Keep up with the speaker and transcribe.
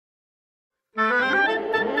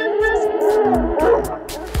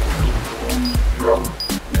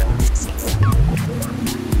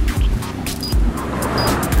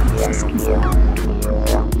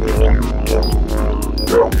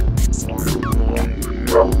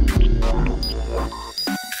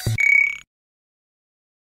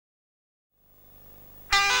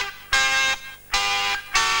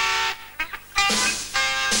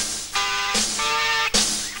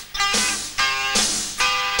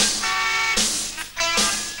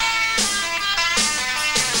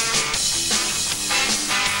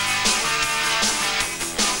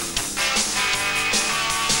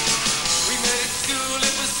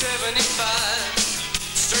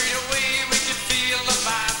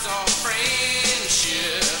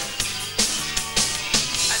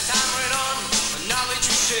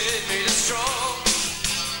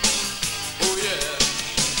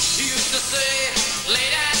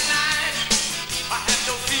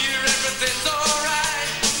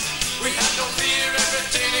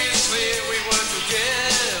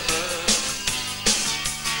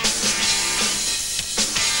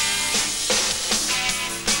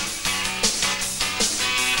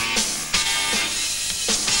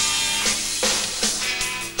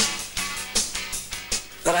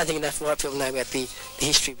I think enough white people know about the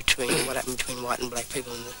history between what happened between white and black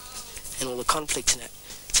people and all the conflicts in it.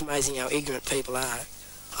 It's amazing how ignorant people are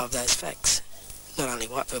of those facts. Not only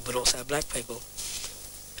white people, but also black people.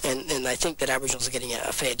 And they think that Aboriginals are getting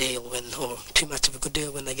a fair deal or too much of a good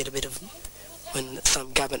deal when they get a bit of, when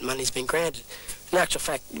some government money's been granted. In actual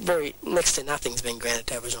fact, next to nothing's been granted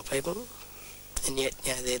to Aboriginal people. And yet,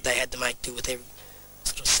 you know, they had to make do with their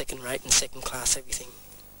sort of second rate and second class everything.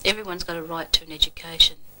 Everyone's got a right to an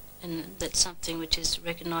education, and that's something which is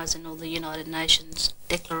recognised in all the United Nations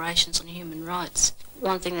declarations on human rights.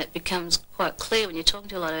 One thing that becomes quite clear when you're talking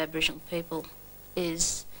to a lot of Aboriginal people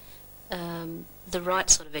is the right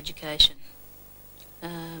sort of education.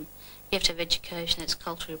 You have to have education that's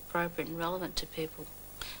culturally appropriate and relevant to people.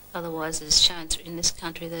 Otherwise, it's shown in this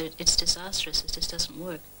country that it's disastrous, it just doesn't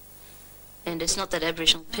work. And it's not that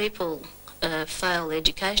Aboriginal people fail the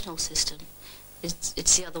educational system.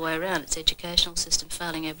 It's the other way around. It's the educational system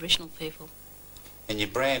failing Aboriginal people. And you're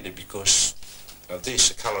branded because of this,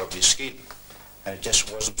 the colour of your skin. And it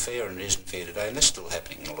just wasn't fair, and it isn't fair today, and that's still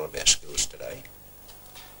happening in a lot of our schools today.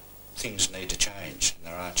 Things need to change, and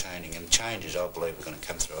there are changing, and changes, I believe, are going to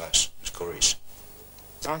come through us as Koreas.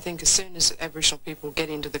 I think as soon as Aboriginal people get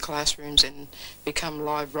into the classrooms and become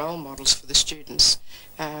live role models for the students,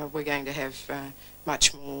 we're going to have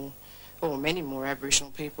much more, or many more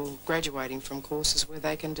Aboriginal people graduating from courses where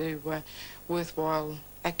they can do worthwhile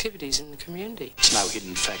activities in the community. It's no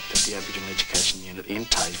hidden fact that the Aboriginal Education Unit in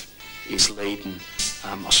TAFE is leading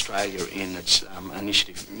Australia in its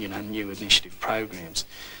initiative, new initiative programs.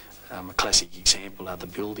 A classic example are the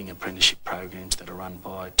building apprenticeship programs that are run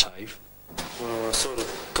by TAFE. Well, I sort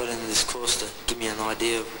of got into this course to give me an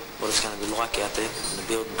idea of what it's going to be like out there in the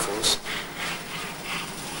building course.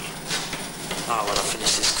 When I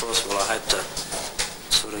finish this course, well, I hope to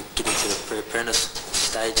sort of get into the pre-apprentice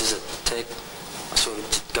stages at Tech. I sort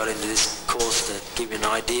of got into this course to give me an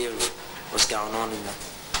idea of what's going on in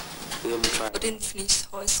the building trade. I didn't finish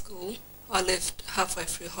high school. I left halfway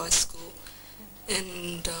through high school,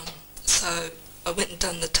 and so I went and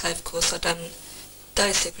done the TAFE course. I done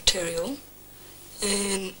day secretarial,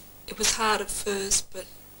 and it was hard at first, but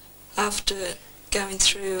after going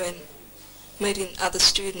through and meeting other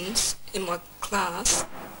students in my class,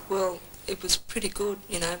 well, it was pretty good,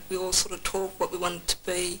 we all sort of talked what we wanted to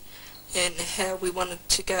be and how we wanted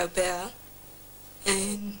to go about,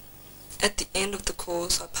 and at the end of the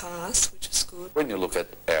course I passed, which is good. When you look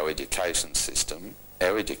at our education system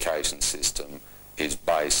is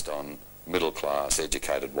based on middle class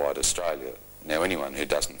educated white Australia. Now anyone who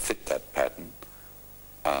doesn't fit that pattern,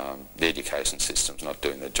 the education system's not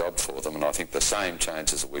doing the job for them, and I think the same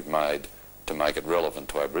changes that we've made to make it relevant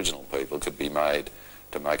to Aboriginal people could be made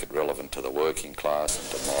to make it relevant to the working class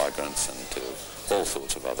and to migrants and to all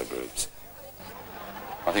sorts of other groups.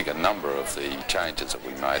 I think a number of the changes that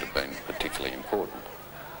we made have been particularly important.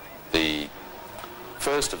 The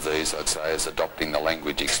first of these, I'd say, is adopting the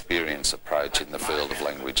language experience approach in the field of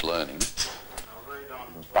language learning.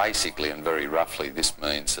 Basically and very roughly, this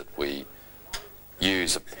means that we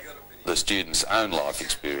use the students' own life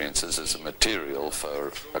experiences as a material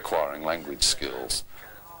for acquiring language skills.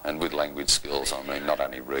 And with language skills, I mean not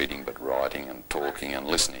only reading, but writing and talking and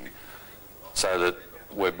listening. So that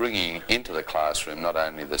we're bringing into the classroom not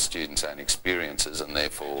only the students' own experiences, and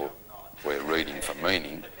therefore we're reading for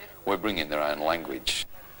meaning, we're bringing their own language.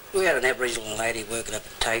 We had an Aboriginal lady working up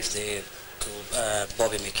at TAFE there called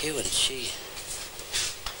Bobby McHugh, and she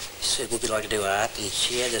said, would we like to do art? And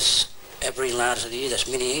she had this Aboriginal artist of the year, that's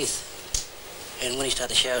Minnie Heath. And when he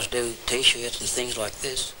started to show us do T-shirts and things like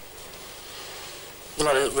this, well,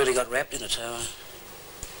 I really got wrapped in it, so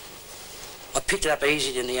I picked it up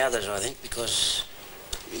easier than the others, I think, because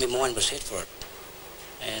my mind was set for it,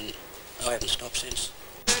 and I haven't stopped since.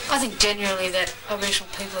 I think generally that Aboriginal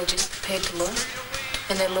people are just prepared to learn,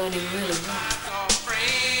 and they're learning really well.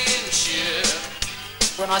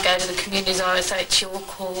 When I go to the communities, I always say it's your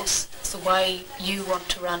course, it's the way you want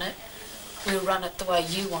to run it, we'll run it the way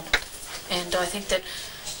you want it. And I think that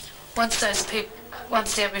once the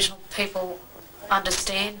Aboriginal people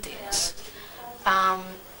understand this,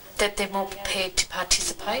 that they're more prepared to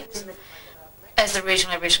participate. As the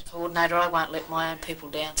regional Aboriginal coordinator, I won't let my own people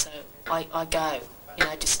down, so I go, you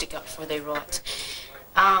know, to stick up for their rights.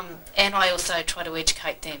 And I also try to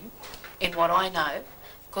educate them in what I know,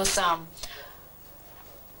 because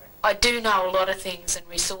I do know a lot of things and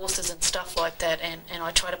resources and stuff like that, and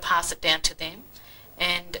I try to pass it down to them.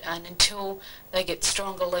 And until they get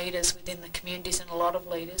stronger leaders within the communities, and a lot of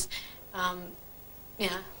leaders, you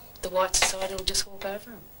know, the white society will just walk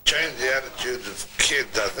over them. Change the attitude of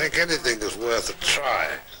kids. I think anything is worth a try.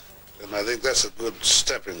 And I think that's a good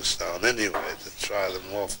stepping stone anyway, to try them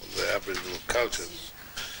off with the Aboriginal cultures.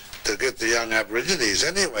 To get the young Aborigines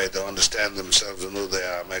anyway to understand themselves and who they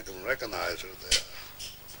are, make them recognise who they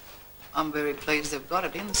are. I'm very pleased they've got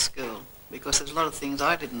it in school, because there's a lot of things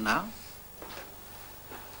I didn't know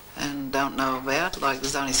and don't know about. Like,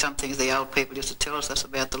 there's only some things the old people used to tell us, that's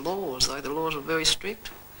about the laws. Like, the laws were very strict.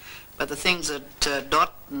 But the things that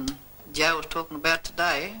Dot and Joe was talking about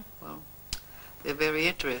today, well, they're very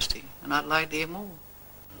interesting, and I'd like to hear more.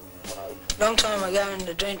 Long time ago in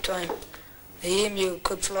the dream time, the emu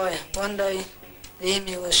could fly. One day, the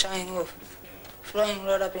emu was showing off, flying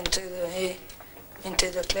right up into the air, into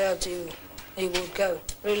the clouds. He would go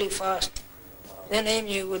really fast. Then the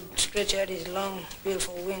emu would stretch out his long,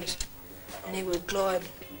 beautiful wings, and he would glide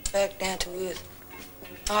back down to earth.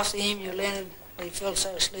 After the emu landed, he felt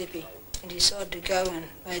so sleepy, and decided to go and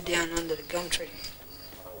lay down under the gum tree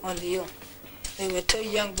on the hill. There were two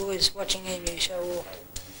young boys watching emu show off.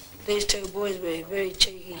 These two boys were very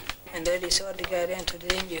cheeky, and they decided to go down to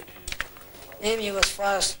the emu. The emu was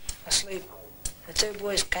fast asleep. The two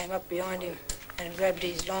boys came up behind him and grabbed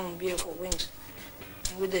his long, beautiful wings.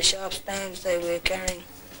 And with the sharp stones they were carrying,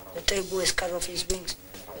 the two boys cut off his wings.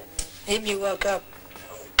 The emu woke up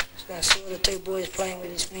and saw the two boys playing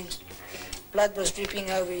with his wings. Blood was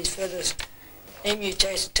dripping over his feathers. The emu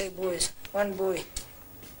chased the two boys. One boy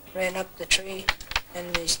ran up the tree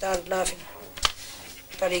and he started laughing.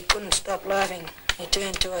 But he couldn't stop laughing. He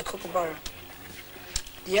turned to a kookaburra.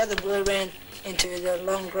 The other boy ran into the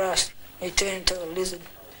long grass. He turned into a lizard.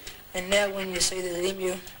 And now when you see the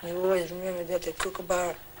emu, you always remember that the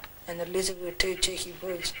kookaburra and the lizard were two cheeky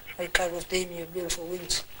boys. They cut off the emu's beautiful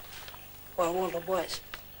wings by Walter White.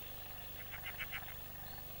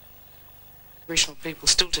 Aboriginal people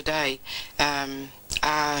still today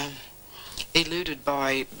are eluded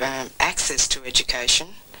by access to education.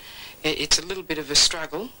 It's a little bit of a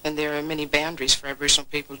struggle, and there are many boundaries for Aboriginal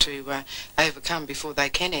people to overcome before they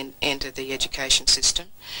can enter the education system.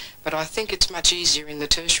 But I think it's much easier in the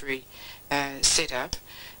tertiary setup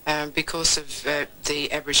because of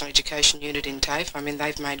the Aboriginal Education Unit in TAFE. I mean,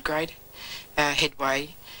 they've made great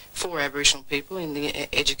headway for Aboriginal people in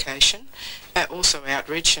the education, also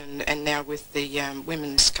outreach, and now with the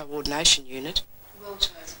Women's Coordination Unit. Well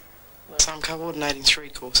chosen. So I'm coordinating 3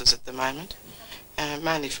 courses at the moment.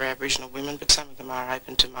 Mainly for Aboriginal women, but some of them are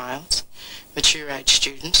open to males, mature age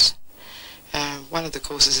students. One of the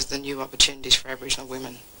courses is the New Opportunities for Aboriginal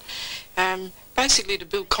Women. Basically to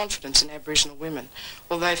build confidence in Aboriginal women,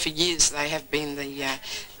 although for years they have been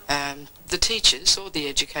the teachers or the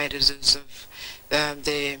educators of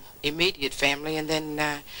their immediate family, and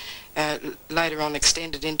then later on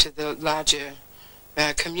extended into the larger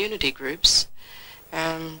community groups.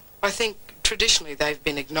 I think traditionally they've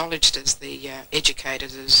been acknowledged as the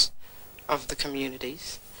educators of the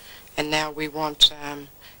communities, and now we want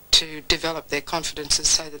to develop their confidences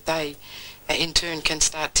so that they in turn can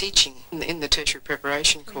start teaching in the tertiary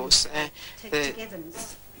preparation course.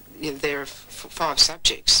 There are 5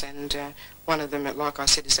 subjects, and one of them, like I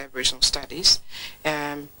said, is Aboriginal Studies,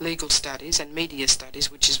 Legal Studies and Media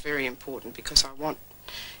Studies, which is very important because I want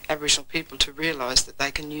Aboriginal people to realise that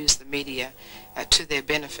they can use the media to their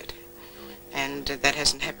benefit. And that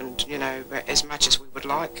hasn't happened, you know, as much as we would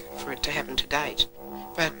like for it to happen to date.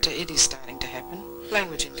 But it is starting to happen.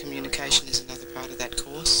 Language and communication is another part of that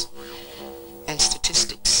course. And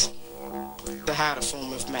statistics, the harder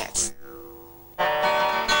form of maths.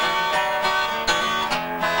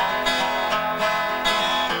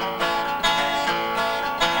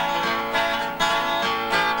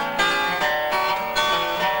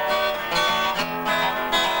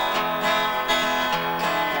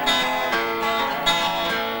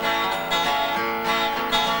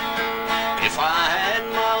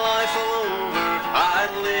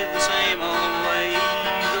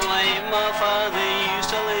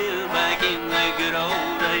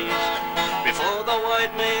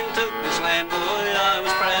 carried me into